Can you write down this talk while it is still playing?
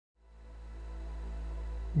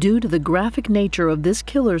Due to the graphic nature of this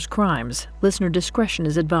killer's crimes, listener discretion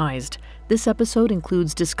is advised. This episode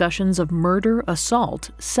includes discussions of murder,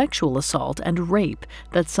 assault, sexual assault, and rape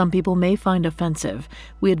that some people may find offensive.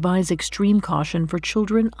 We advise extreme caution for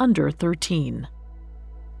children under 13.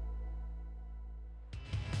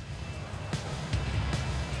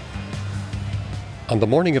 On the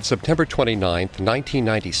morning of September 29,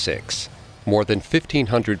 1996, more than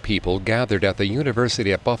 1,500 people gathered at the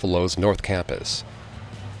University at Buffalo's North Campus.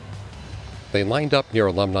 They lined up near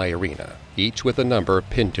Alumni Arena, each with a number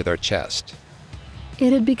pinned to their chest.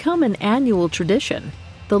 It had become an annual tradition,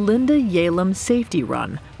 the Linda Yalem Safety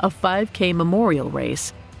Run, a 5K memorial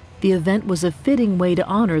race. The event was a fitting way to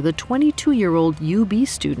honor the 22-year-old UB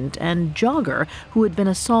student and jogger who had been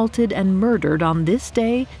assaulted and murdered on this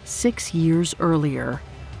day 6 years earlier.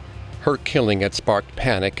 Her killing had sparked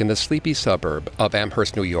panic in the sleepy suburb of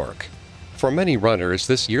Amherst, New York. For many runners,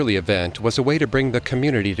 this yearly event was a way to bring the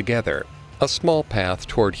community together, a small path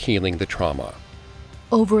toward healing the trauma.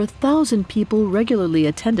 Over 1,000 people regularly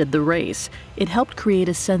attended the race. It helped create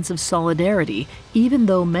a sense of solidarity, even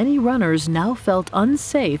though many runners now felt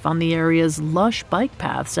unsafe on the area's lush bike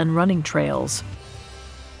paths and running trails.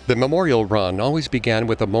 The memorial run always began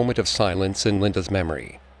with a moment of silence in Linda's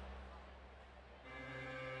memory.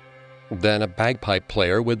 Then a bagpipe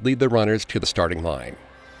player would lead the runners to the starting line.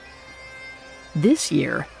 This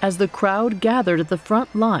year, as the crowd gathered at the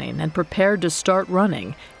front line and prepared to start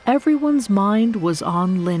running, everyone's mind was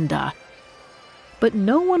on Linda. But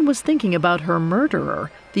no one was thinking about her murderer,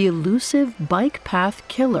 the elusive bike path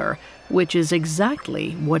killer, which is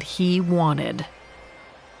exactly what he wanted.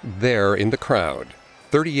 There in the crowd,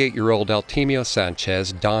 38-year-old Altemio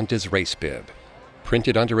Sanchez donned his race bib.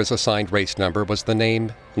 Printed under his assigned race number was the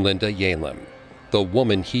name Linda Yalem, the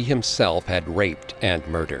woman he himself had raped and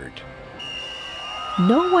murdered.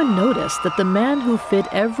 No one noticed that the man who fit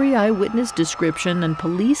every eyewitness description and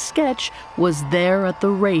police sketch was there at the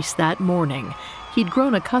race that morning. He'd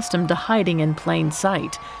grown accustomed to hiding in plain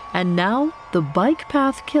sight, and now the bike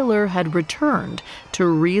path killer had returned to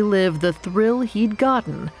relive the thrill he'd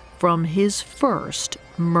gotten from his first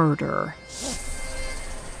murder.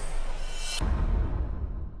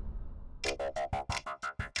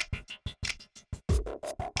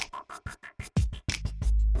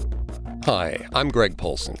 Hi, I'm Greg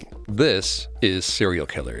Polson. This is Serial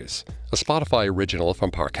Killers, a Spotify original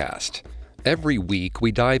from Parcast. Every week,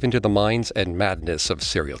 we dive into the minds and madness of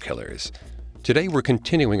serial killers. Today, we're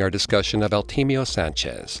continuing our discussion of Altemio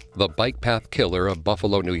Sanchez, the bike path killer of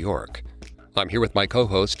Buffalo, New York. I'm here with my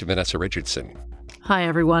co-host, Vanessa Richardson. Hi,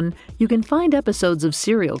 everyone. You can find episodes of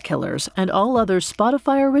Serial Killers and all other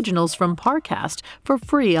Spotify originals from Parcast for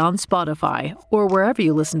free on Spotify or wherever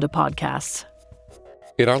you listen to podcasts.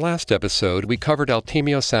 In our last episode, we covered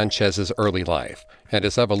Altemio Sanchez's early life and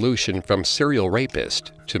his evolution from serial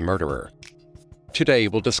rapist to murderer. Today,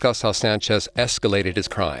 we'll discuss how Sanchez escalated his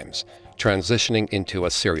crimes, transitioning into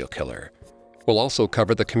a serial killer. We'll also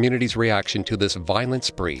cover the community's reaction to this violent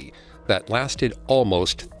spree that lasted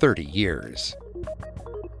almost 30 years.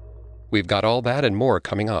 We've got all that and more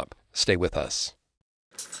coming up. Stay with us.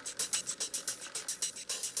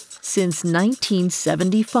 Since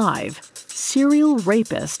 1975, serial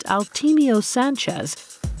rapist Altemio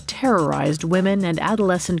Sanchez terrorized women and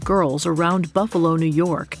adolescent girls around Buffalo, New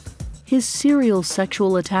York. His serial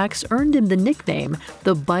sexual attacks earned him the nickname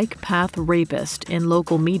the Bike Path Rapist in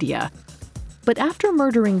local media. But after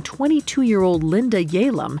murdering 22-year-old Linda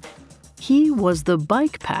Yalem, he was the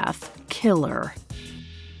Bike Path Killer.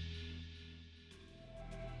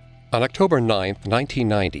 On October 9,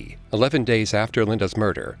 1990, 11 days after Linda's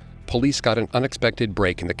murder, police got an unexpected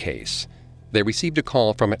break in the case. They received a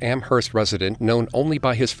call from an Amherst resident known only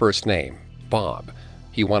by his first name, Bob.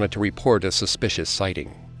 He wanted to report a suspicious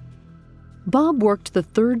sighting. Bob worked the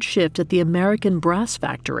third shift at the American Brass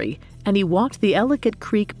Factory, and he walked the Ellicott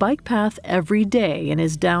Creek bike path every day in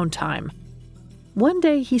his downtime. One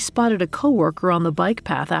day, he spotted a coworker on the bike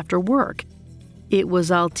path after work. It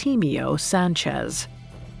was Altemio Sanchez.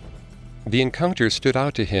 The encounter stood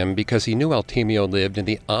out to him because he knew Altemio lived in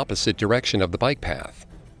the opposite direction of the bike path.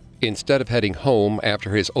 Instead of heading home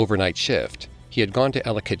after his overnight shift, he had gone to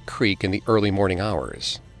Ellicott Creek in the early morning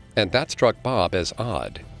hours, and that struck Bob as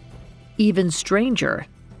odd. Even stranger,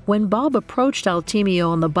 when Bob approached Altemio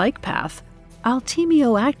on the bike path,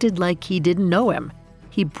 Altemio acted like he didn't know him.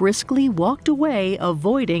 He briskly walked away,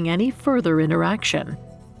 avoiding any further interaction.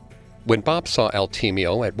 When Bob saw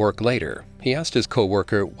Altemio at work later, he asked his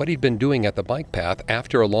coworker what he'd been doing at the bike path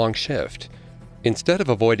after a long shift. Instead of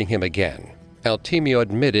avoiding him again, Altemio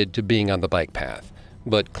admitted to being on the bike path,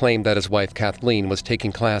 but claimed that his wife Kathleen was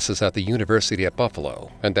taking classes at the University at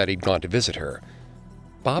Buffalo and that he'd gone to visit her.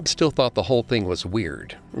 Bob still thought the whole thing was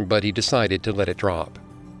weird, but he decided to let it drop.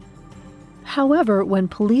 However, when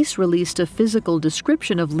police released a physical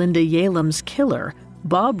description of Linda Yalem's killer,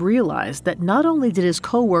 Bob realized that not only did his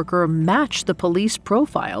coworker match the police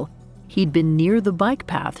profile, he'd been near the bike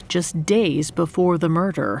path just days before the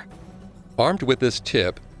murder. Armed with this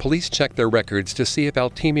tip, police checked their records to see if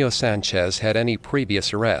Altemio Sanchez had any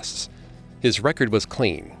previous arrests. His record was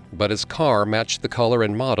clean, but his car matched the color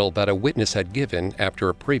and model that a witness had given after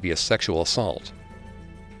a previous sexual assault.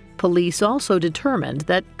 Police also determined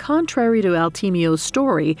that, contrary to Altemio's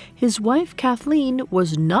story, his wife Kathleen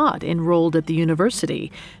was not enrolled at the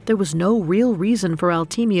university. There was no real reason for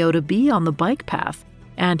Altemio to be on the bike path,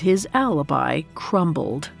 and his alibi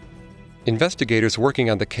crumbled. Investigators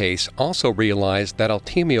working on the case also realized that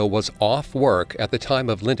Altemio was off work at the time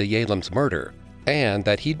of Linda Yalem's murder, and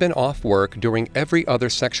that he'd been off work during every other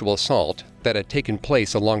sexual assault that had taken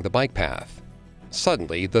place along the bike path.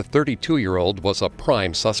 Suddenly, the 32-year-old was a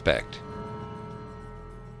prime suspect.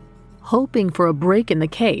 Hoping for a break in the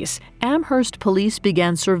case, Amherst police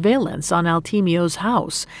began surveillance on Altemio's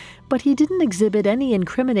house, but he didn't exhibit any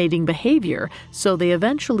incriminating behavior, so they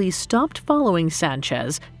eventually stopped following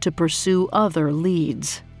Sanchez to pursue other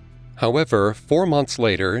leads. However, 4 months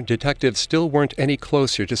later, detectives still weren't any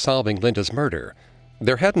closer to solving Linda's murder.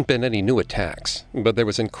 There hadn't been any new attacks, but there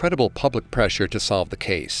was incredible public pressure to solve the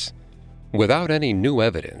case. Without any new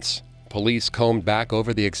evidence, police combed back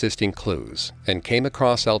over the existing clues and came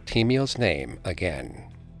across Altemio's name again.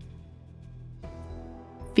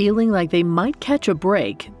 Feeling like they might catch a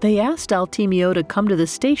break, they asked Altemio to come to the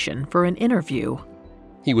station for an interview.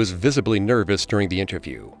 He was visibly nervous during the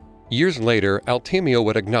interview. Years later, Altemio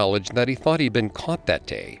would acknowledge that he thought he'd been caught that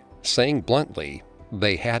day, saying bluntly,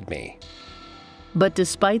 "They had me." But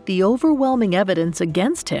despite the overwhelming evidence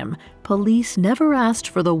against him, police never asked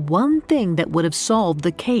for the one thing that would have solved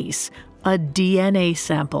the case: a DNA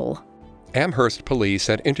sample. Amherst police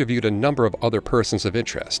had interviewed a number of other persons of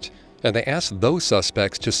interest, and they asked those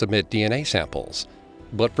suspects to submit DNA samples.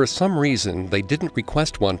 But for some reason, they didn't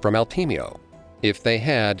request one from Altemio. If they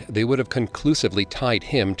had, they would have conclusively tied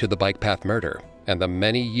him to the bike path murder and the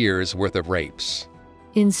many years' worth of rapes.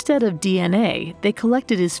 Instead of DNA, they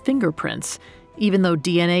collected his fingerprints. Even though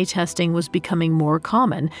DNA testing was becoming more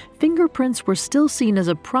common, fingerprints were still seen as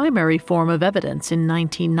a primary form of evidence in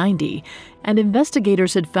 1990, and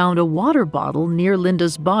investigators had found a water bottle near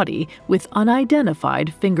Linda's body with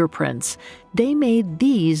unidentified fingerprints. They made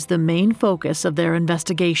these the main focus of their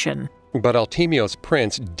investigation. But Altemio's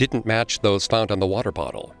prints didn't match those found on the water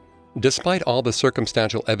bottle. Despite all the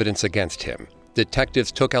circumstantial evidence against him,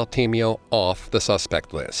 detectives took Altemio off the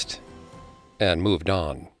suspect list and moved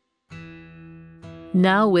on.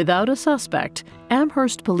 Now, without a suspect,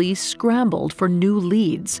 Amherst police scrambled for new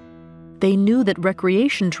leads. They knew that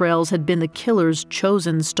recreation trails had been the killer's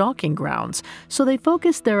chosen stalking grounds, so they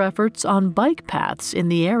focused their efforts on bike paths in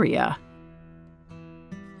the area.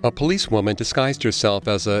 A policewoman disguised herself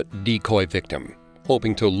as a decoy victim,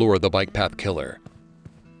 hoping to lure the bike path killer.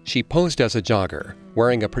 She posed as a jogger,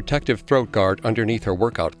 wearing a protective throat guard underneath her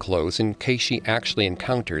workout clothes in case she actually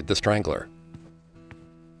encountered the strangler.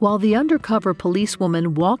 While the undercover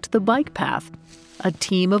policewoman walked the bike path, a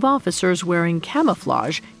team of officers wearing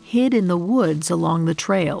camouflage hid in the woods along the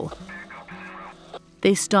trail.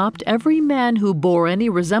 They stopped every man who bore any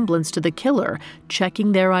resemblance to the killer,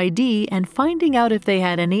 checking their ID and finding out if they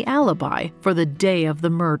had any alibi for the day of the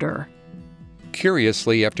murder.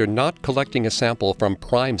 Curiously, after not collecting a sample from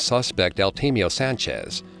prime suspect Altemio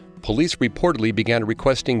Sanchez, police reportedly began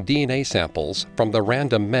requesting DNA samples from the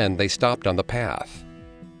random men they stopped on the path.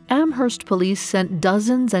 Amherst police sent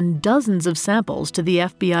dozens and dozens of samples to the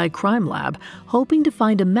FBI crime lab, hoping to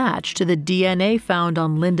find a match to the DNA found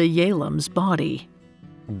on Linda Yalem's body.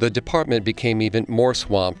 The department became even more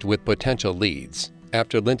swamped with potential leads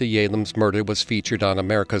after Linda Yalem's murder was featured on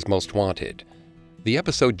America's Most Wanted. The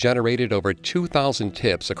episode generated over 2,000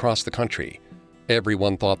 tips across the country.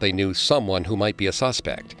 Everyone thought they knew someone who might be a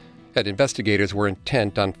suspect, and investigators were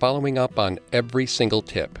intent on following up on every single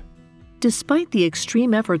tip. Despite the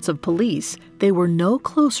extreme efforts of police, they were no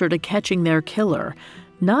closer to catching their killer.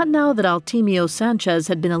 Not now that Altemio Sanchez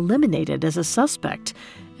had been eliminated as a suspect,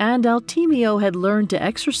 and Altemio had learned to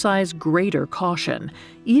exercise greater caution.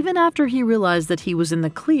 Even after he realized that he was in the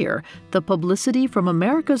clear, the publicity from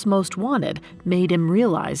America's Most Wanted made him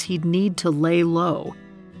realize he'd need to lay low.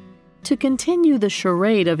 To continue the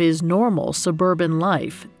charade of his normal suburban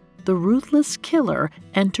life, the ruthless killer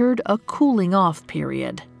entered a cooling-off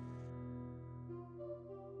period.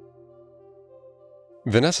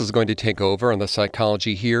 Vanessa's going to take over on the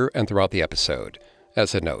psychology here and throughout the episode.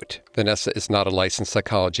 As a note, Vanessa is not a licensed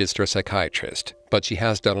psychologist or psychiatrist, but she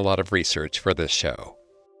has done a lot of research for this show.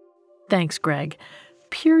 Thanks, Greg.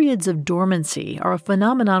 Periods of dormancy are a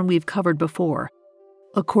phenomenon we've covered before.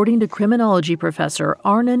 According to criminology professor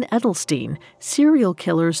Arnon Edelstein, serial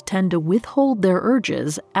killers tend to withhold their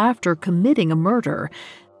urges after committing a murder.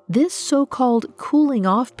 This so-called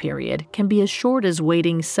cooling-off period can be as short as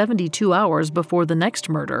waiting 72 hours before the next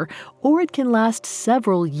murder, or it can last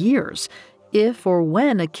several years. If or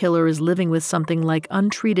when a killer is living with something like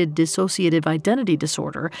untreated dissociative identity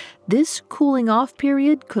disorder, this cooling-off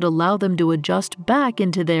period could allow them to adjust back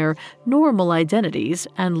into their normal identities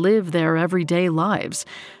and live their everyday lives.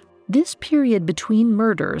 This period between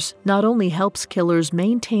murders not only helps killers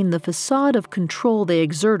maintain the facade of control they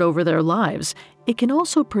exert over their lives, it can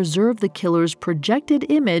also preserve the killer's projected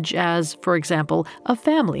image as, for example, a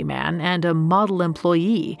family man and a model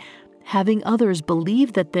employee. Having others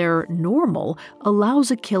believe that they're normal allows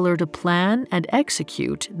a killer to plan and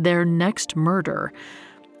execute their next murder.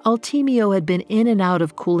 Altemio had been in and out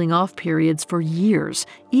of cooling-off periods for years,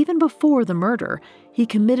 even before the murder. He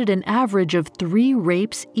committed an average of 3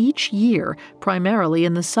 rapes each year, primarily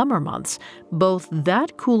in the summer months. Both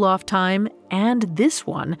that cool-off time and this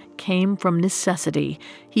one came from necessity.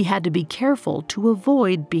 He had to be careful to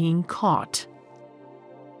avoid being caught.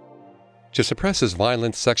 To suppress his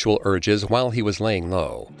violent sexual urges while he was laying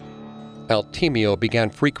low, Altemio began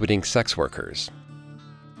frequenting sex workers.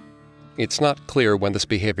 It's not clear when this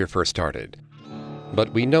behavior first started,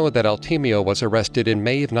 but we know that Altemio was arrested in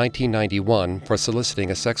May of 1991 for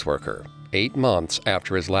soliciting a sex worker, 8 months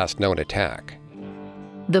after his last known attack.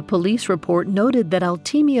 The police report noted that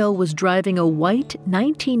Altemio was driving a white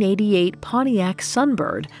 1988 Pontiac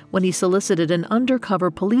Sunbird when he solicited an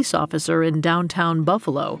undercover police officer in downtown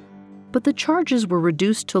Buffalo. But the charges were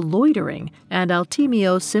reduced to loitering, and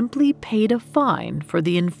Altemio simply paid a fine for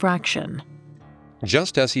the infraction.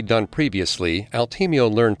 Just as he'd done previously,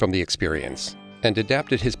 Altemio learned from the experience and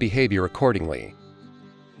adapted his behavior accordingly.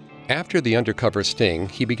 After the undercover sting,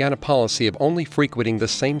 he began a policy of only frequenting the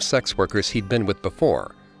same sex workers he'd been with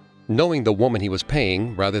before. Knowing the woman he was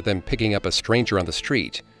paying, rather than picking up a stranger on the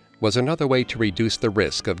street, was another way to reduce the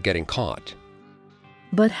risk of getting caught.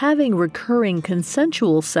 But having recurring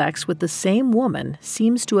consensual sex with the same woman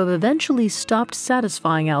seems to have eventually stopped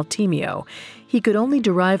satisfying Altemio. He could only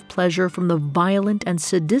derive pleasure from the violent and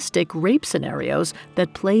sadistic rape scenarios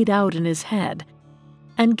that played out in his head.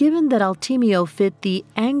 And given that Altemio fit the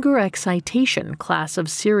anger excitation class of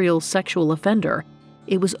serial sexual offender,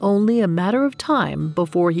 it was only a matter of time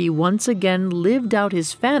before he once again lived out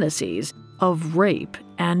his fantasies of rape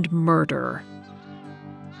and murder.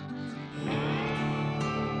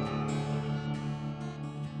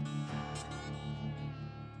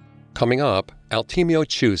 Coming up, Altemio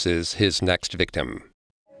chooses his next victim.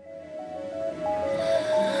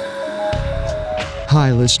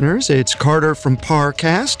 Hi, listeners. It's Carter from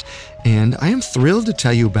Parcast, and I am thrilled to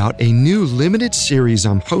tell you about a new limited series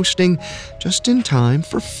I'm hosting just in time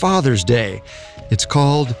for Father's Day. It's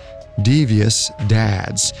called Devious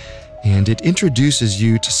Dads, and it introduces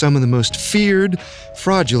you to some of the most feared,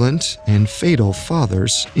 fraudulent, and fatal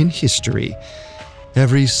fathers in history.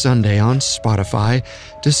 Every Sunday on Spotify,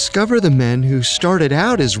 discover the men who started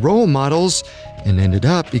out as role models and ended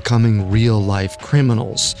up becoming real-life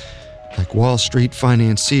criminals, like Wall Street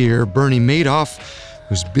financier Bernie Madoff,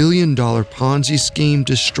 whose billion-dollar Ponzi scheme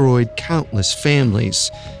destroyed countless families,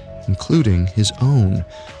 including his own,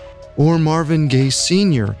 or Marvin Gaye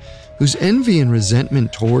Sr., whose envy and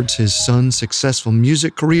resentment towards his son's successful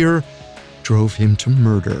music career drove him to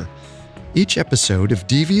murder. Each episode of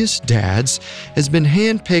Devious Dads has been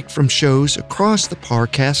handpicked from shows across the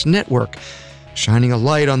Parcast network, shining a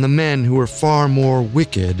light on the men who are far more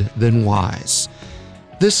wicked than wise.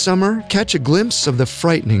 This summer, catch a glimpse of the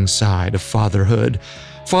frightening side of fatherhood.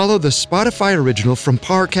 Follow the Spotify original from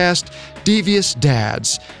Parcast, Devious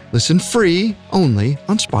Dads. Listen free only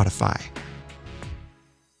on Spotify.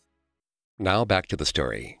 Now back to the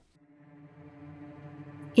story.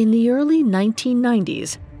 In the early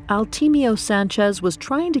 1990s, Altemio Sanchez was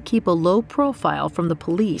trying to keep a low profile from the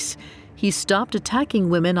police. He stopped attacking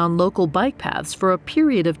women on local bike paths for a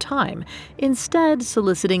period of time, instead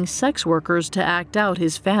soliciting sex workers to act out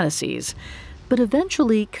his fantasies. But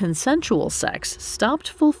eventually, consensual sex stopped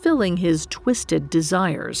fulfilling his twisted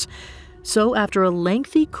desires. So after a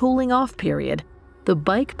lengthy cooling-off period, the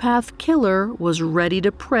bike path killer was ready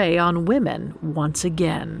to prey on women once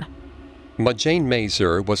again. Jane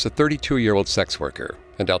Mazur was a 32-year-old sex worker,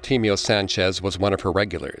 and Altemio Sanchez was one of her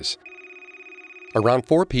regulars. Around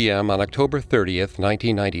 4 p.m. on October 30th,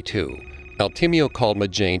 1992, Altemio called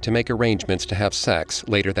Majane to make arrangements to have sex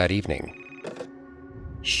later that evening.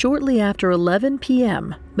 Shortly after 11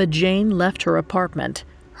 p.m., Majane left her apartment.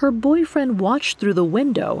 Her boyfriend watched through the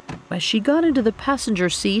window as she got into the passenger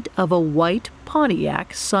seat of a white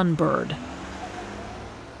Pontiac Sunbird.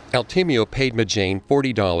 Altemio paid Majane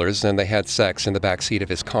 $40 and they had sex in the back seat of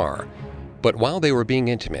his car. But while they were being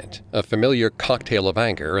intimate, a familiar cocktail of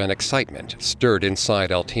anger and excitement stirred inside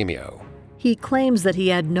Altemio. He claims that he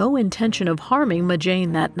had no intention of harming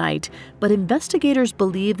Majane that night, but investigators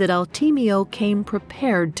believe that Altemio came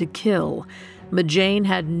prepared to kill. Majane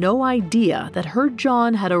had no idea that her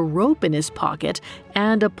John had a rope in his pocket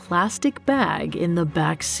and a plastic bag in the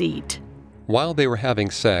back seat. While they were having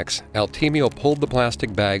sex, Altemio pulled the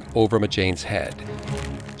plastic bag over Majane's head.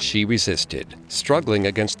 She resisted, struggling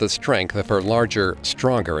against the strength of her larger,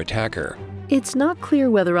 stronger attacker. It's not clear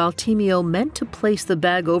whether Altemio meant to place the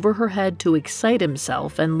bag over her head to excite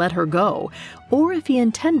himself and let her go, or if he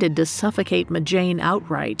intended to suffocate Majane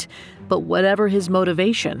outright. But whatever his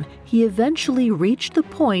motivation, he eventually reached the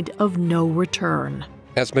point of no return.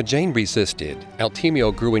 As Majane resisted,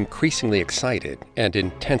 Altemio grew increasingly excited and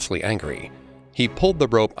intensely angry. He pulled the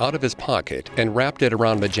rope out of his pocket and wrapped it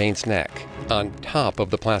around Majane's neck, on top of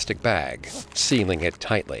the plastic bag, sealing it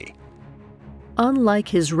tightly. Unlike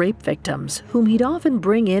his rape victims, whom he'd often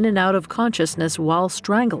bring in and out of consciousness while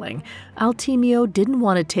strangling, Altemio didn't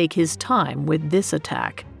want to take his time with this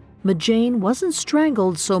attack. Majane wasn't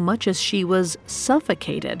strangled so much as she was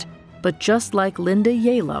suffocated. But just like Linda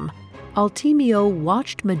Yalem, Altemio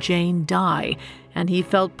watched Majane die, and he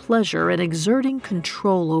felt pleasure in exerting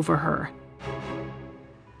control over her.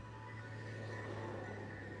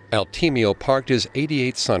 Altemio parked his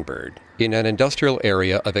 '88 Sunbird in an industrial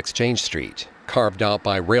area of Exchange Street, carved out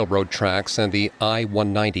by railroad tracks and the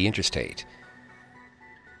I-190 interstate.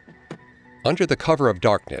 Under the cover of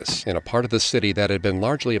darkness, in a part of the city that had been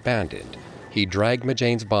largely abandoned, he dragged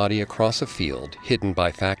Majane's body across a field hidden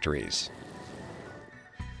by factories.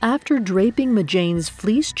 After draping Majane's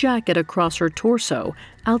fleece jacket across her torso,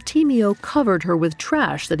 Altemio covered her with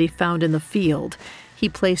trash that he found in the field. He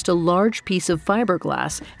placed a large piece of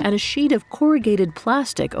fiberglass and a sheet of corrugated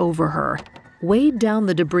plastic over her, weighed down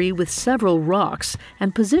the debris with several rocks,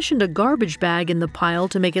 and positioned a garbage bag in the pile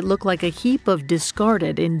to make it look like a heap of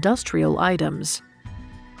discarded industrial items.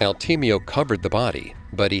 Altemio covered the body,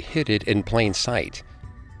 but he hid it in plain sight.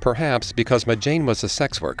 Perhaps because Majane was a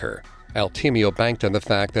sex worker, Altemio banked on the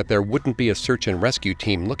fact that there wouldn't be a search and rescue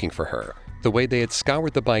team looking for her, the way they had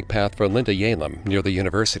scoured the bike path for Linda Yalem near the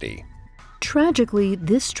university. Tragically,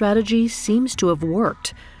 this strategy seems to have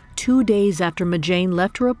worked. 2 days after Majane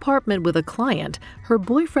left her apartment with a client, her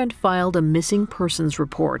boyfriend filed a missing persons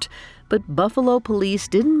report. But Buffalo police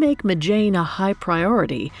didn't make Majane a high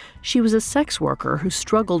priority. She was a sex worker who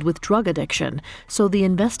struggled with drug addiction, so the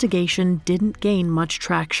investigation didn't gain much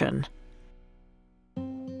traction.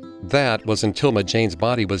 That was until Majane's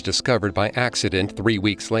body was discovered by accident 3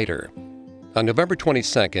 weeks later. On November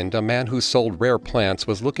 22nd, a man who sold rare plants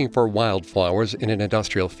was looking for wildflowers in an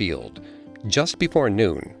industrial field. Just before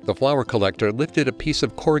noon, the flower collector lifted a piece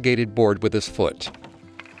of corrugated board with his foot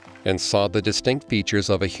and saw the distinct features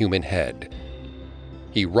of a human head.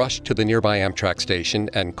 He rushed to the nearby Amtrak station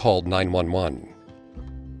and called 911.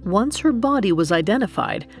 Once her body was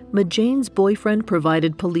identified, Majane's boyfriend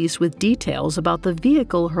provided police with details about the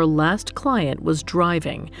vehicle her last client was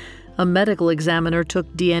driving. A medical examiner took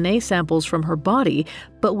DNA samples from her body,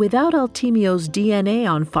 but without Altemio's DNA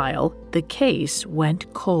on file, the case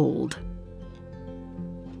went cold.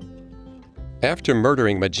 After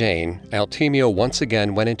murdering Majane, Altemio once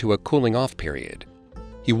again went into a cooling-off period.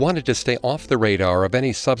 He wanted to stay off the radar of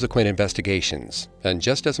any subsequent investigations, and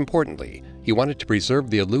just as importantly, he wanted to preserve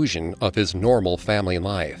the illusion of his normal family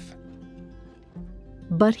life.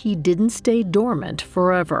 But he didn't stay dormant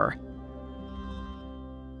forever.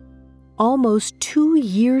 Almost 2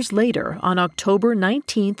 years later, on October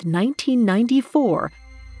 19, 1994,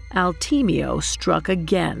 Altemio struck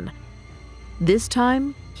again. This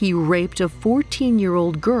time, he raped a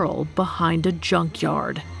 14-year-old girl behind a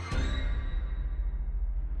junkyard.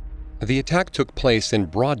 The attack took place in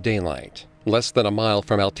broad daylight, less than a mile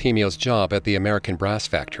from Altemio's job at the American Brass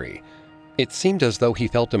Factory. It seemed as though he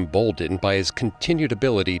felt emboldened by his continued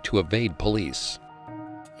ability to evade police.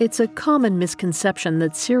 It's a common misconception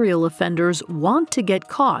that serial offenders want to get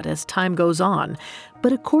caught as time goes on,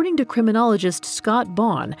 but according to criminologist Scott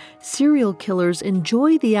Bond, serial killers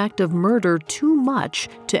enjoy the act of murder too much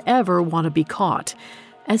to ever want to be caught.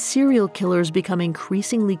 As serial killers become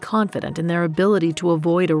increasingly confident in their ability to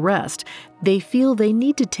avoid arrest, they feel they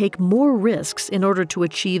need to take more risks in order to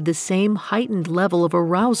achieve the same heightened level of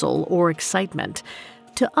arousal or excitement.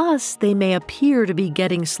 To us, they may appear to be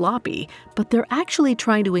getting sloppy, but they're actually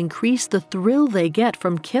trying to increase the thrill they get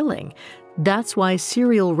from killing. That's why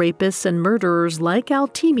serial rapists and murderers like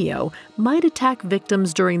Altemio might attack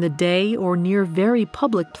victims during the day or near very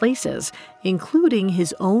public places, including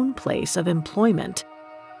his own place of employment.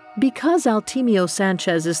 Because Altemio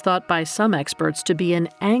Sanchez is thought by some experts to be an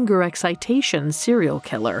anger excitation serial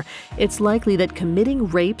killer, it's likely that committing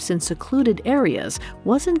rapes in secluded areas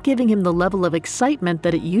wasn't giving him the level of excitement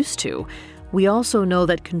that it used to. We also know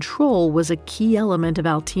that control was a key element of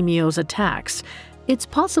Altemio's attacks. It's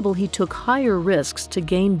possible he took higher risks to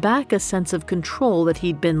gain back a sense of control that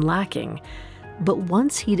he'd been lacking. But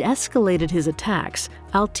once he'd escalated his attacks,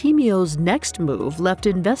 Altemio's next move left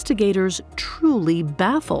investigators truly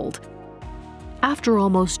baffled. After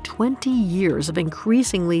almost 20 years of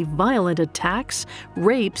increasingly violent attacks,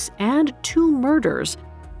 rapes, and 2 murders,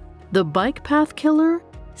 the bike path killer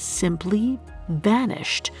simply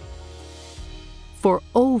vanished for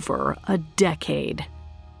over a decade.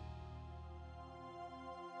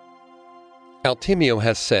 Altemio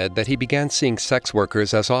has said that he began seeing sex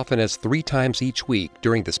workers as often as 3 times each week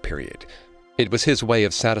during this period. It was his way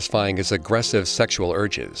of satisfying his aggressive sexual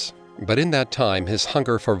urges. But in that time, his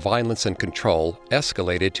hunger for violence and control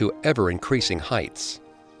escalated to ever-increasing heights.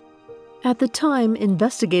 At the time,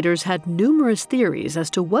 investigators had numerous theories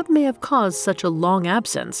as to what may have caused such a long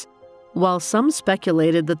absence. While some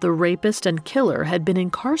speculated that the rapist and killer had been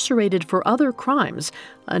incarcerated for other crimes,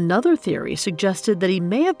 another theory suggested that he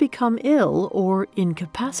may have become ill or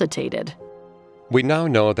incapacitated. We now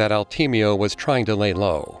know that Altemio was trying to lay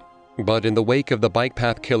low, but in the wake of the bike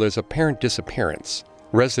path killer's apparent disappearance,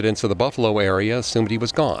 residents of the Buffalo area assumed he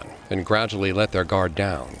was gone and gradually let their guard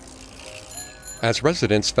down. As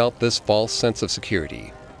residents felt this false sense of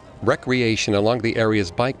security, recreation along the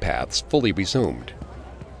area's bike paths fully resumed.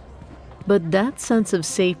 But that sense of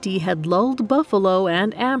safety had lulled Buffalo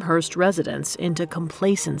and Amherst residents into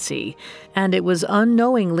complacency, and it was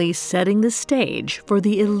unknowingly setting the stage for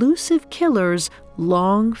the elusive killer's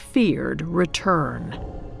long-feared return.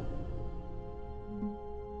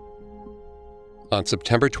 On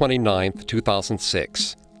September 29,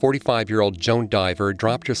 2006, 45-year-old Joan Diver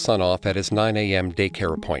dropped her son off at his 9 a.m.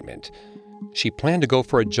 daycare appointment. She planned to go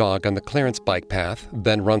for a jog on the Clarence bike path,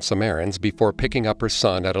 then run some errands before picking up her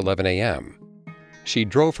son at 11 a.m. She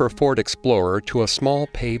drove her Ford Explorer to a small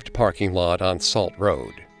paved parking lot on Salt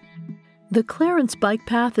Road. The Clarence bike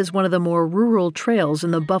path is one of the more rural trails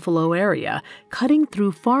in the Buffalo area, cutting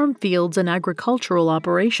through farm fields and agricultural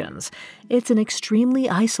operations. It's an extremely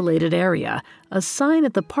isolated area. A sign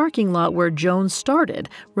at the parking lot where Joan started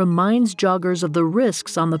reminds joggers of the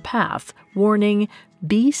risks on the path, warning,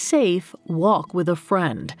 "Be safe, walk with a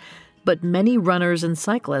friend." But many runners and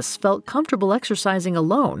cyclists felt comfortable exercising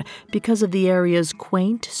alone because of the area's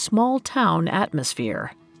quaint, small-town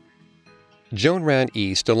atmosphere. Joan ran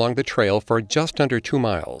east along the trail for just under 2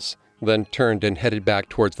 miles, then turned and headed back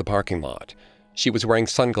towards the parking lot. She was wearing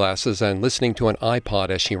sunglasses and listening to an iPod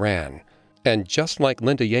as she ran. And just like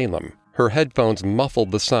Linda Yalem, her headphones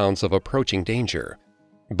muffled the sounds of approaching danger.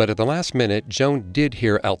 But at the last minute, Joan did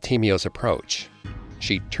hear Altemio's approach.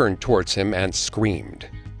 She turned towards him and screamed.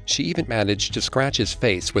 She even managed to scratch his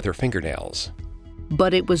face with her fingernails.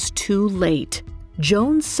 But it was too late.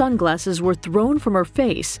 Joan's sunglasses were thrown from her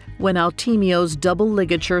face when Altemio's double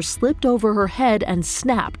ligature slipped over her head and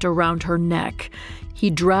snapped around her neck. He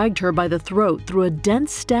dragged her by the throat through a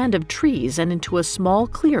dense stand of trees and into a small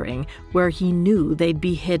clearing where he knew they'd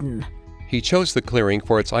be hidden. He chose the clearing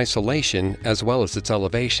for its isolation as well as its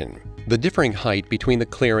elevation. The differing height between the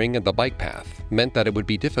clearing and the bike path meant that it would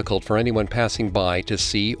be difficult for anyone passing by to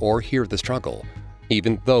see or hear the struggle,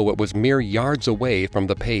 even though it was mere yards away from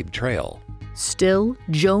the paved trail. Still,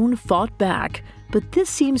 Joan fought back, but this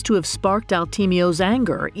seems to have sparked Altemio's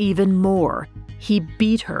anger even more. He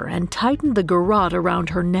beat her and tightened the garrote around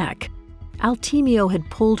her neck. Altemio had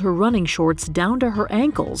pulled her running shorts down to her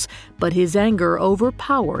ankles, but his anger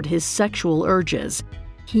overpowered his sexual urges.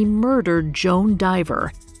 He murdered Joan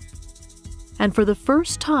Diver. And for the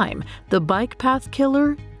first time, the bike path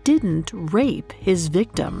killer didn't rape his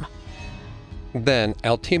victim. Then,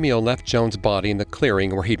 Altemio left Joan's body in the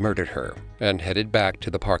clearing where he'd murdered her and headed back to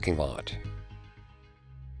the parking lot.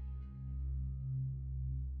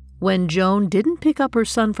 When Joan didn't pick up her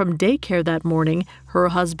son from daycare that morning, her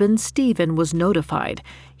husband, Stephen, was notified.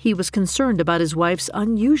 He was concerned about his wife's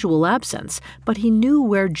unusual absence, but he knew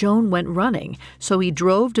where Joan went running, so he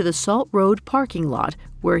drove to the Salt Road parking lot,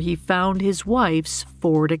 where he found his wife's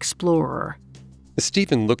Ford Explorer.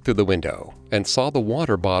 Stephen looked through the window and saw the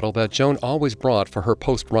water bottle that Joan always brought for her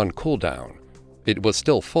post-run cool-down. It was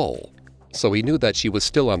still full, so he knew that she was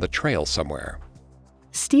still on the trail somewhere.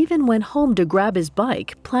 Stephen went home to grab his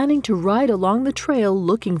bike, planning to ride along the trail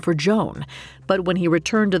looking for Joan. But when he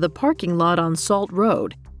returned to the parking lot on Salt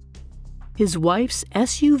Road, his wife's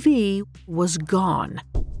SUV was gone.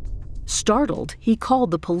 Startled, he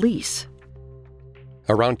called the police.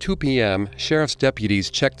 Around 2 p.m., sheriff's deputies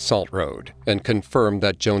checked Salt Road and confirmed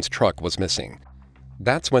that Joan's truck was missing.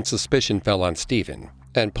 That's when suspicion fell on Stephen,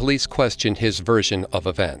 and police questioned his version of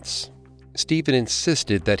events. Stephen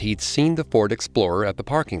insisted that he'd seen the Ford Explorer at the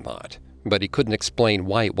parking lot, but he couldn't explain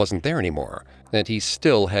why it wasn't there anymore, and he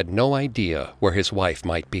still had no idea where his wife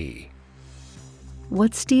might be.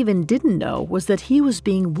 What Stephen didn't know was that he was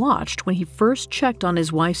being watched when he first checked on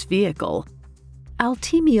his wife's vehicle.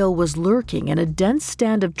 Altemio was lurking in a dense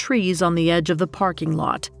stand of trees on the edge of the parking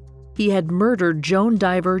lot. He had murdered Joan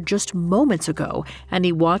Diver just moments ago, and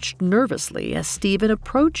he watched nervously as Stephen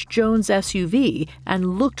approached Joan's SUV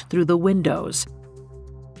and looked through the windows.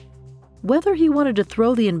 Whether he wanted to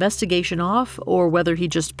throw the investigation off or whether he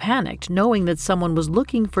just panicked knowing that someone was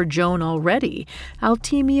looking for Joan already,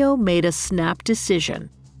 Altemio made a snap decision.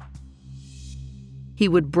 He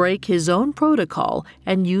would break his own protocol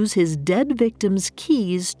and use his dead victim's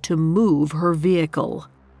keys to move her vehicle.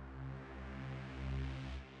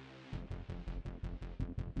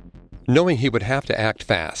 Knowing he would have to act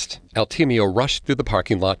fast, Altemio rushed through the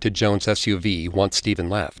parking lot to Joan's SUV once Stephen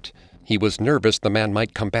left. He was nervous the man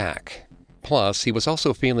might come back. Plus, he was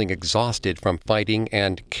also feeling exhausted from fighting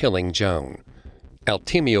and killing Joan.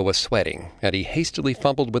 Altemio was sweating, and he hastily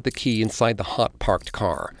fumbled with the key inside the hot parked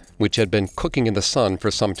car, which had been cooking in the sun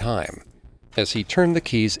for some time. As he turned the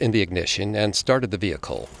keys in the ignition and started the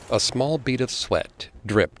vehicle, a small bead of sweat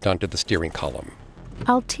dripped onto the steering column.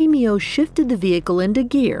 Altemio shifted the vehicle into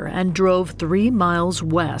gear and drove 3 miles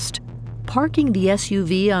west, parking the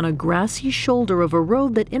SUV on a grassy shoulder of a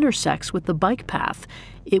road that intersects with the bike path.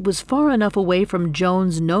 It was far enough away from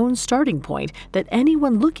Joan's known starting point that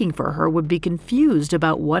anyone looking for her would be confused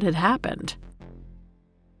about what had happened.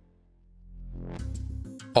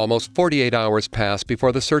 Almost 48 hours passed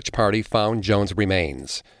before the search party found Joan's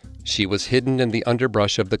remains. She was hidden in the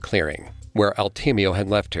underbrush of the clearing, where Altemio had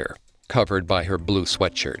left her, covered by her blue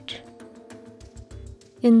sweatshirt.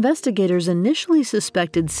 Investigators initially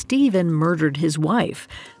suspected Stephen murdered his wife,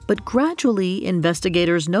 but gradually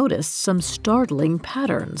investigators noticed some startling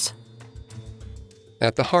patterns.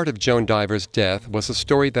 At the heart of Joan Diver's death was a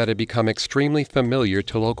story that had become extremely familiar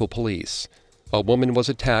to local police. A woman was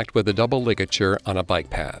attacked with a double ligature on a bike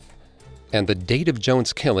path. And the date of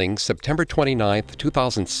Joan's killing, September 29,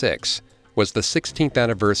 2006, was the 16th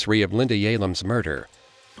anniversary of Linda Yalem's murder.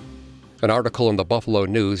 An article in the Buffalo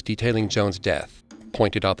News detailing Joan's death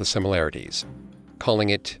pointed out the similarities, calling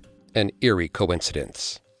it an eerie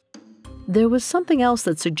coincidence. There was something else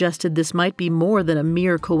that suggested this might be more than a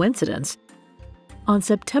mere coincidence. On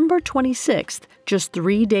September 26th, just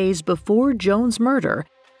 3 days before Joan's murder,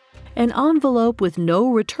 an envelope with no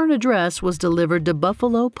return address was delivered to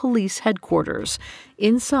Buffalo Police Headquarters.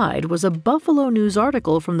 Inside was a Buffalo News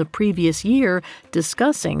article from the previous year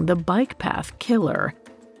discussing the bike path killer.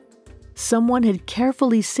 Someone had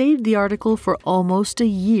carefully saved the article for almost a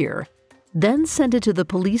year, then sent it to the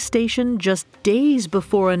police station just days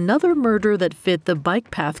before another murder that fit the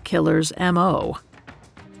bike path killer's M.O.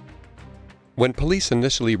 When police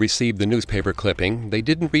initially received the newspaper clipping, they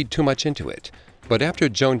didn't read too much into it. But after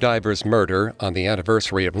Joan Diver's murder on the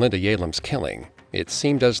anniversary of Linda Yalem's killing, it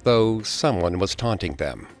seemed as though someone was taunting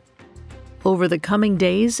them. Over the coming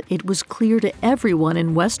days, it was clear to everyone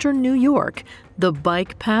in western New York the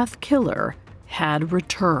bike path killer had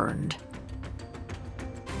returned.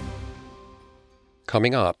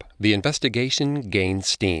 Coming up, the investigation gained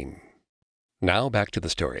steam. Now back to the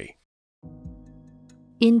story.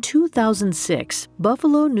 In 2006,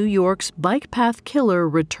 Buffalo, New York's bike path killer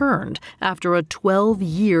returned after a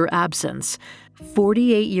 12-year absence.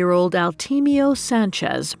 48-year-old Altemio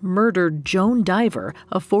Sanchez murdered Joan Diver,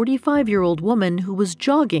 a 45-year-old woman who was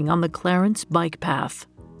jogging on the Clarence bike path.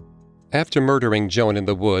 After murdering Joan in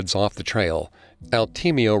the woods off the trail,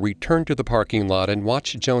 Altemio returned to the parking lot and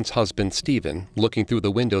watched Joan's husband, Stephen, looking through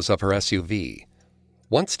the windows of her SUV.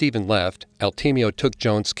 Once Stephen left, Altemio took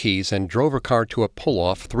Joan's keys and drove her car to a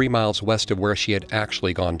pull-off 3 miles west of where she had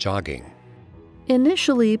actually gone jogging.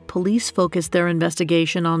 Initially, police focused their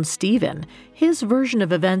investigation on Stephen. His version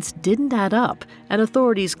of events didn't add up, and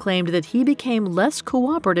authorities claimed that he became less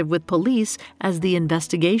cooperative with police as the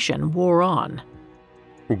investigation wore on.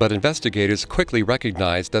 But investigators quickly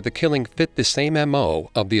recognized that the killing fit the same MO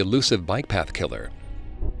of the elusive bike path killer.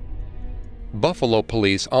 Buffalo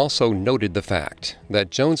police also noted the fact that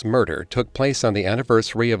Jones' murder took place on the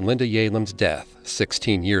anniversary of Linda Yalem's death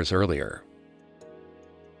 16 years earlier.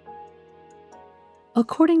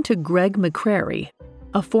 According to Greg McCrary,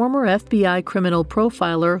 a former FBI criminal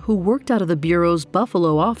profiler who worked out of the Bureau's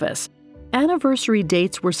Buffalo office, anniversary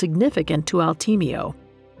dates were significant to Altemio.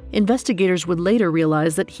 Investigators would later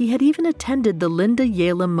realize that he had even attended the Linda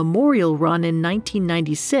Yalem Memorial Run in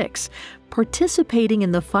 1996, participating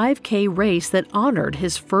in the 5K race that honored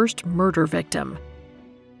his first murder victim.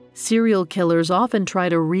 Serial killers often try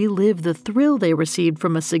to relive the thrill they received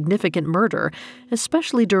from a significant murder,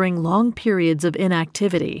 especially during long periods of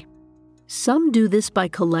inactivity. Some do this by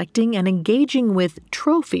collecting and engaging with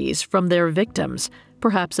trophies from their victims,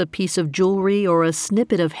 perhaps a piece of jewelry or a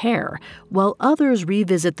snippet of hair, while others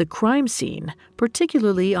revisit the crime scene,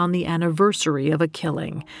 particularly on the anniversary of a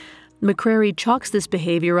killing. McCrary chalks this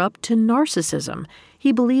behavior up to narcissism.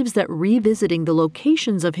 He believes that revisiting the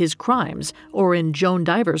locations of his crimes, or in Joan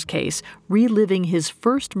Diver's case, reliving his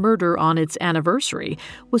first murder on its anniversary,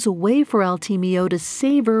 was a way for Altemio to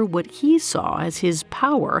savor what he saw as his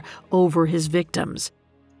power over his victims.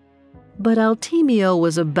 But Altemio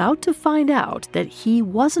was about to find out that he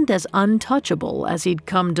wasn't as untouchable as he'd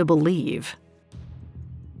come to believe.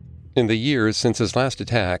 In the years since his last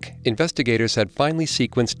attack, investigators had finally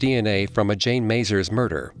sequenced DNA from a Jane Mazur's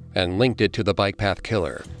murder and linked it to the bike path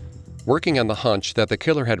killer. Working on the hunch that the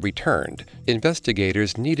killer had returned,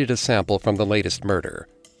 investigators needed a sample from the latest murder.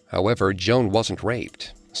 However, Joan wasn't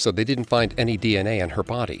raped, so they didn't find any DNA on her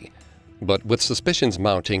body. But with suspicions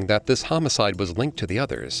mounting that this homicide was linked to the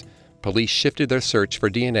others, police shifted their search for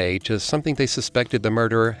DNA to something they suspected the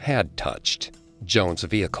murderer had touched: Joan's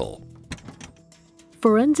vehicle.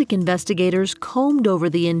 Forensic investigators combed over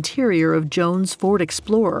the interior of Joan's Ford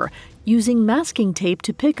Explorer, using masking tape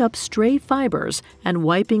to pick up stray fibers and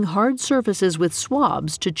wiping hard surfaces with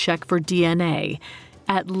swabs to check for DNA.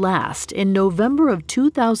 At last, in November of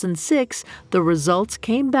 2006, the results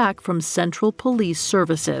came back from Central Police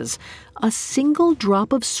Services. A single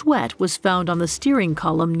drop of sweat was found on the steering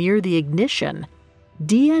column near the ignition.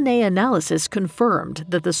 DNA analysis confirmed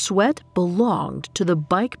that the sweat belonged to the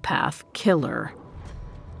bike path killer.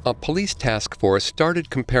 A police task force started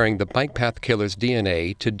comparing the bike path killer's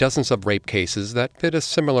DNA to dozens of rape cases that fit a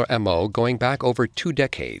similar MO going back over 2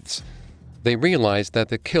 decades. They realized that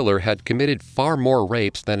the killer had committed far more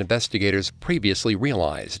rapes than investigators previously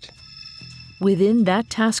realized. Within that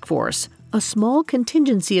task force, a small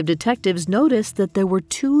contingency of detectives noticed that there were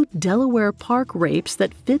 2 Delaware Park rapes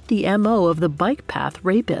that fit the MO of the bike path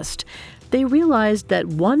rapist. They realized that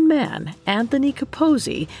one man, Anthony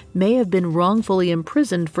Capozzi, may have been wrongfully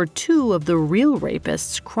imprisoned for 2 of the real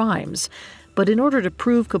rapist's crimes. But in order to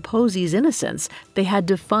prove Capozzi's innocence, they had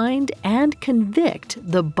to find and convict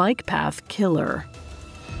the bike path killer.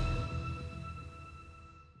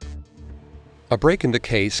 A break in the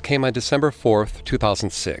case came on December 4,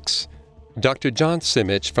 2006. Dr. John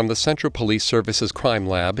Simich from the Central Police Service's Crime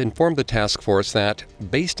Lab informed the task force that,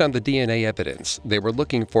 based on the DNA evidence, they were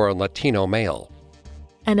looking for a Latino male.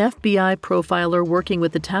 An FBI profiler working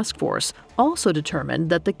with the task force also determined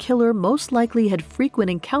that the killer most likely had frequent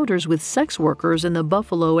encounters with sex workers in the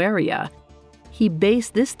Buffalo area. He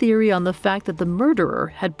based this theory on the fact that the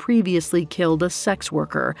murderer had previously killed a sex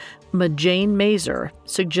worker, Jane Mazur,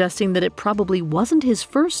 suggesting that it probably wasn't his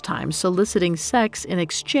first time soliciting sex in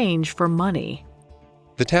exchange for money.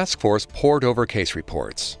 The task force pored over case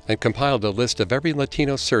reports and compiled a list of every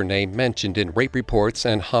Latino surname mentioned in rape reports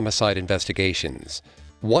and homicide investigations.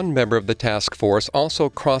 One member of the task force also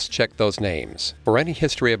cross-checked those names for any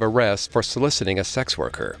history of arrests for soliciting a sex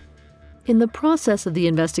worker. In the process of the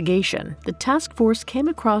investigation, the task force came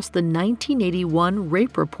across the 1981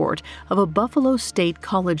 rape report of a Buffalo State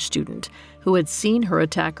College student who had seen her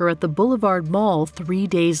attacker at the Boulevard Mall 3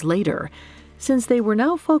 days later. Since they were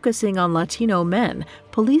now focusing on Latino men,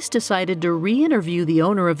 police decided to re-interview the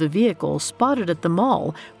owner of the vehicle spotted at the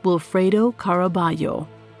mall, Wilfredo Caraballo.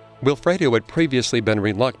 Wilfredo had previously been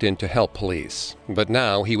reluctant to help police, but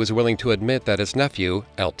now he was willing to admit that his nephew,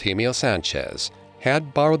 Altemio Sanchez,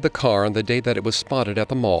 had borrowed the car on the day that it was spotted at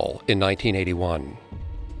the mall in 1981.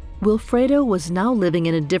 Wilfredo was now living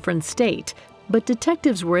in a different state, but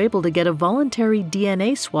detectives were able to get a voluntary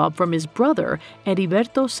DNA swab from his brother,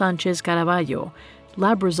 Heriberto Sanchez Caraballo.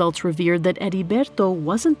 Lab results revealed that Heriberto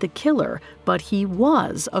wasn't the killer, but he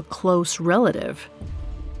was a close relative.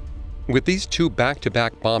 With these two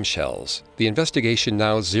back-to-back bombshells, the investigation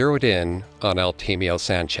now zeroed in on Altemio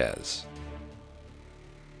Sanchez.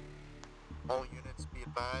 All units be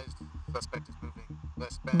advised, suspect is moving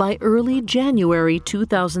westbound. By early January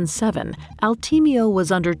 2007, Altemio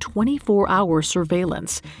was under 24-hour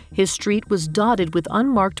surveillance. His street was dotted with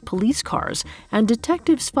unmarked police cars, and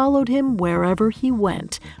detectives followed him wherever he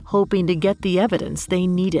went, hoping to get the evidence they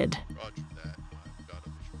needed.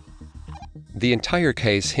 The entire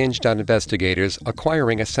case hinged on investigators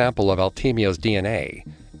acquiring a sample of Altemio's DNA.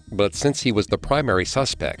 But since he was the primary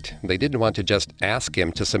suspect, they didn't want to just ask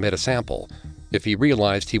him to submit a sample. If he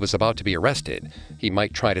realized he was about to be arrested, he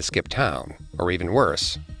might try to skip town, or even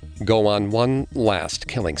worse, go on one last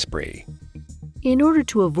killing spree. In order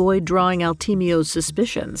to avoid drawing Altemio's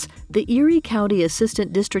suspicions, the Erie County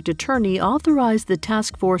Assistant District Attorney authorized the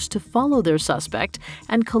task force to follow their suspect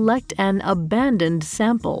and collect an abandoned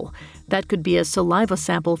sample. That could be a saliva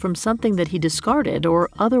sample from something that he discarded or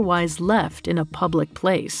otherwise left in a public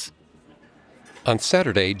place. On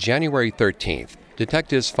Saturday, January 13th,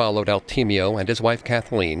 detectives followed Altemio and his wife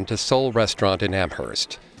Kathleen to Soul Restaurant in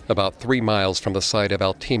Amherst, about 3 miles from the site of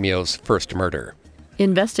Altemio's first murder.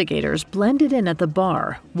 Investigators blended in at the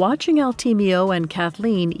bar, watching Altemio and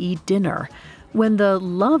Kathleen eat dinner. When the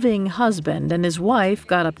loving husband and his wife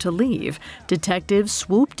got up to leave, detectives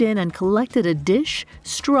swooped in and collected a dish,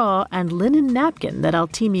 straw, and linen napkin that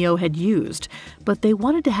Altemio had used, but they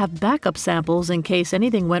wanted to have backup samples in case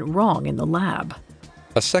anything went wrong in the lab.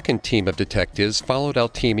 A second team of detectives followed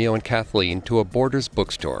Altemio and Kathleen to a Borders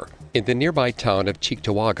bookstore in the nearby town of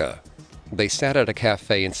Cheektowaga. They sat at a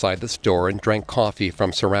cafe inside the store and drank coffee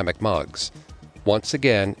from ceramic mugs. Once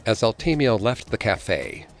again, as Altemio left the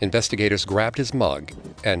cafe, investigators grabbed his mug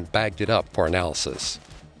and bagged it up for analysis.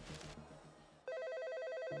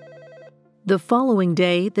 The following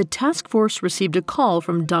day, the task force received a call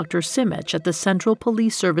from Dr. Simic at the Central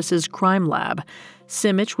Police Service's crime lab.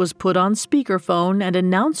 Simic was put on speakerphone and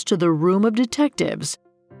announced to the room of detectives,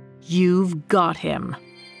 "You've got him."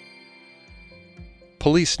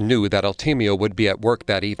 Police knew that Altemio would be at work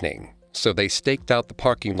that evening, so they staked out the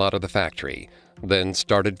parking lot of the factory, then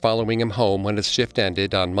started following him home when his shift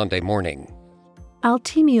ended on Monday morning.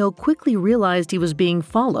 Altemio quickly realized he was being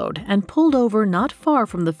followed and pulled over not far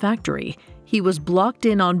from the factory. He was blocked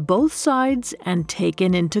in on both sides and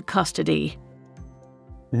taken into custody.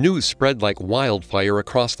 News spread like wildfire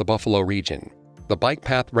across the Buffalo region. The bike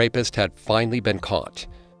path rapist had finally been caught.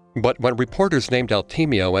 But when reporters named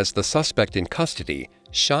Altemio as the suspect in custody,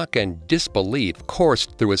 shock and disbelief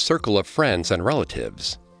coursed through his circle of friends and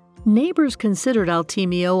relatives. Neighbors considered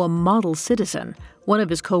Altemio a model citizen. One of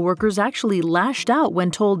his coworkers actually lashed out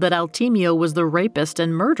when told that Altemio was the rapist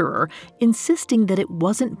and murderer, insisting that it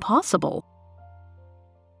wasn't possible.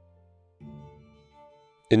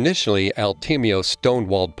 Initially, Altemio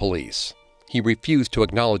stonewalled police. He refused to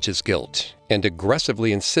acknowledge his guilt and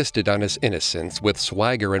aggressively insisted on his innocence with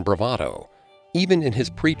swagger and bravado. Even in his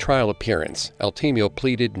pre-trial appearance, Altemio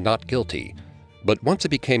pleaded not guilty. But once it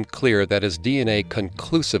became clear that his DNA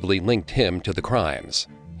conclusively linked him to the crimes,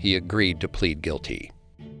 he agreed to plead guilty.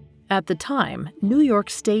 At the time, New York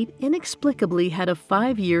State inexplicably had a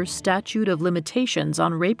 5-year statute of limitations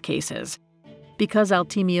on rape cases. Because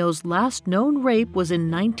Altemio's last known rape was in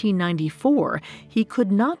 1994, he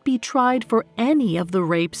could not be tried for any of the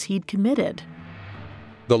rapes he'd committed.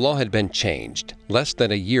 The law had been changed less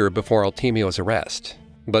than a year before Altemio's arrest.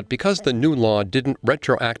 But because the new law didn't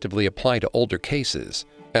retroactively apply to older cases,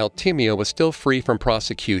 Altemio was still free from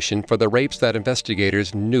prosecution for the rapes that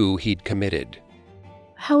investigators knew he'd committed.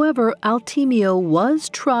 However, Altemio was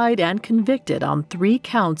tried and convicted on 3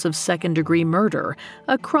 counts of second-degree murder,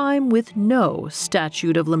 a crime with no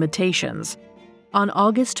statute of limitations. On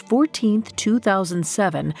August 14,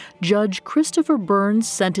 2007, Judge Christopher Burns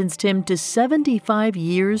sentenced him to 75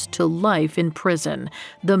 years to life in prison,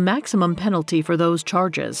 the maximum penalty for those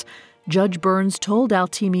charges. Judge Burns told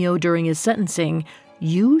Altemio during his sentencing,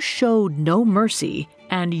 "You showed no mercy,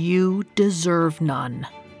 and you deserve none."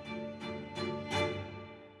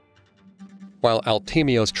 While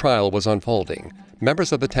Altemio's trial was unfolding,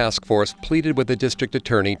 members of the task force pleaded with the district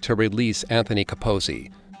attorney to release Anthony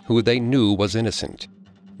Capozzi, who they knew was innocent.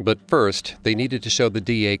 But first, they needed to show the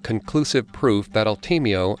DA conclusive proof that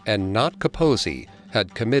Altemio and not Capozzi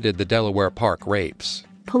had committed the Delaware Park rapes.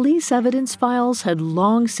 Police evidence files had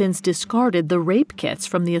long since discarded the rape kits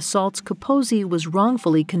from the assaults Capozzi was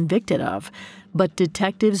wrongfully convicted of. but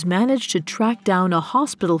detectives managed to track down a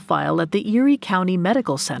hospital file at the Erie County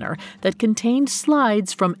Medical Center that contained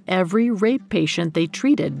slides from every rape patient they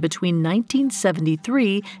treated between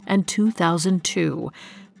 1973 and 2002.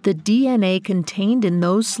 The DNA contained in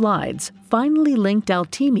those slides finally linked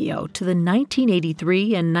Altemio to the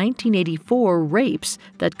 1983 and 1984 rapes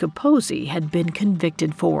that Capozzi had been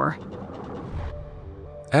convicted for.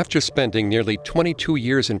 After spending nearly 22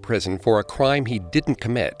 years in prison for a crime he didn't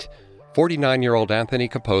commit, 49-year-old Anthony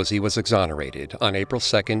Capozzi was exonerated on April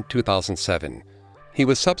 2, 2007. He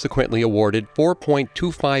was subsequently awarded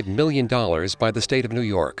 $4.25 million by the state of New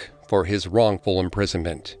York for his wrongful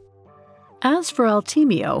imprisonment. As for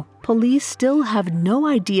Altemio, police still have no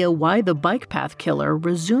idea why the bike path killer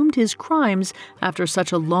resumed his crimes after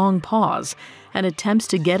such a long pause, and attempts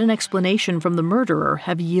to get an explanation from the murderer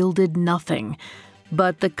have yielded nothing.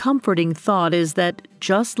 But the comforting thought is that,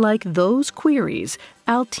 just like those queries,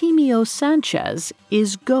 Altemio Sanchez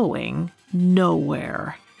is going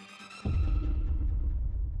nowhere.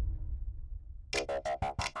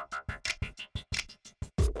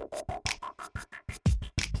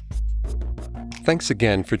 Thanks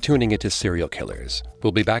again for tuning into Serial Killers.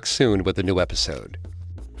 We'll be back soon with a new episode.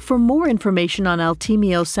 For more information on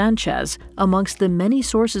Altemio Sanchez, amongst the many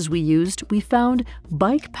sources we used, we found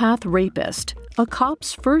Bike Path Rapist, a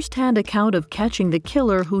cop's first-hand account of catching the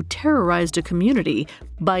killer who terrorized a community,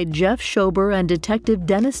 by Jeff Schober and Detective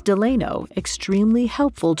Dennis Delano, extremely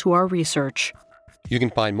helpful to our research. You can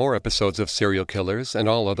find more episodes of Serial Killers and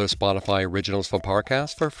all other Spotify originals from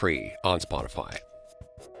Parcast for free on Spotify.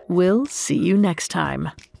 We'll see you next time.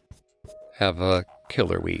 Have a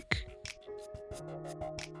killer week.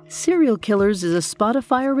 Serial Killers is a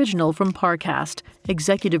Spotify original from Parcast.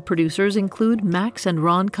 Executive producers include Max and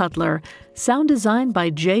Ron Cutler. Sound design by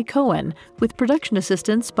Jay Cohen, with production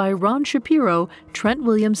assistance by Ron Shapiro, Trent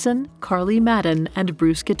Williamson, Carly Madden, and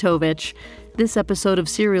Bruce Kitovich. This episode of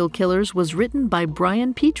Serial Killers was written by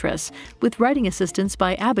Brian Petrus, with writing assistance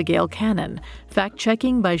by Abigail Cannon,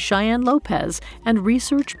 fact-checking by Cheyenne Lopez, and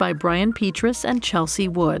research by Brian Petrus and Chelsea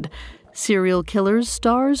Wood. Serial Killers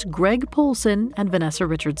stars Greg Polson and Vanessa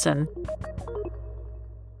Richardson.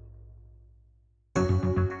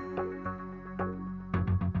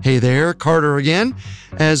 Hey there, Carter again.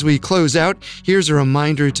 As we close out, here's a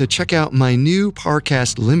reminder to check out my new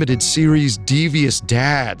Parcast limited series, Devious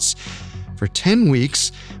Dads. For 10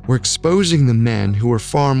 weeks, we're exposing the men who are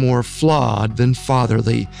far more flawed than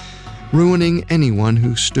fatherly, ruining anyone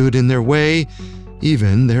who stood in their way,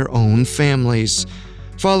 even their own families.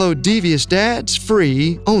 Follow Devious Dads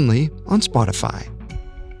free only on Spotify.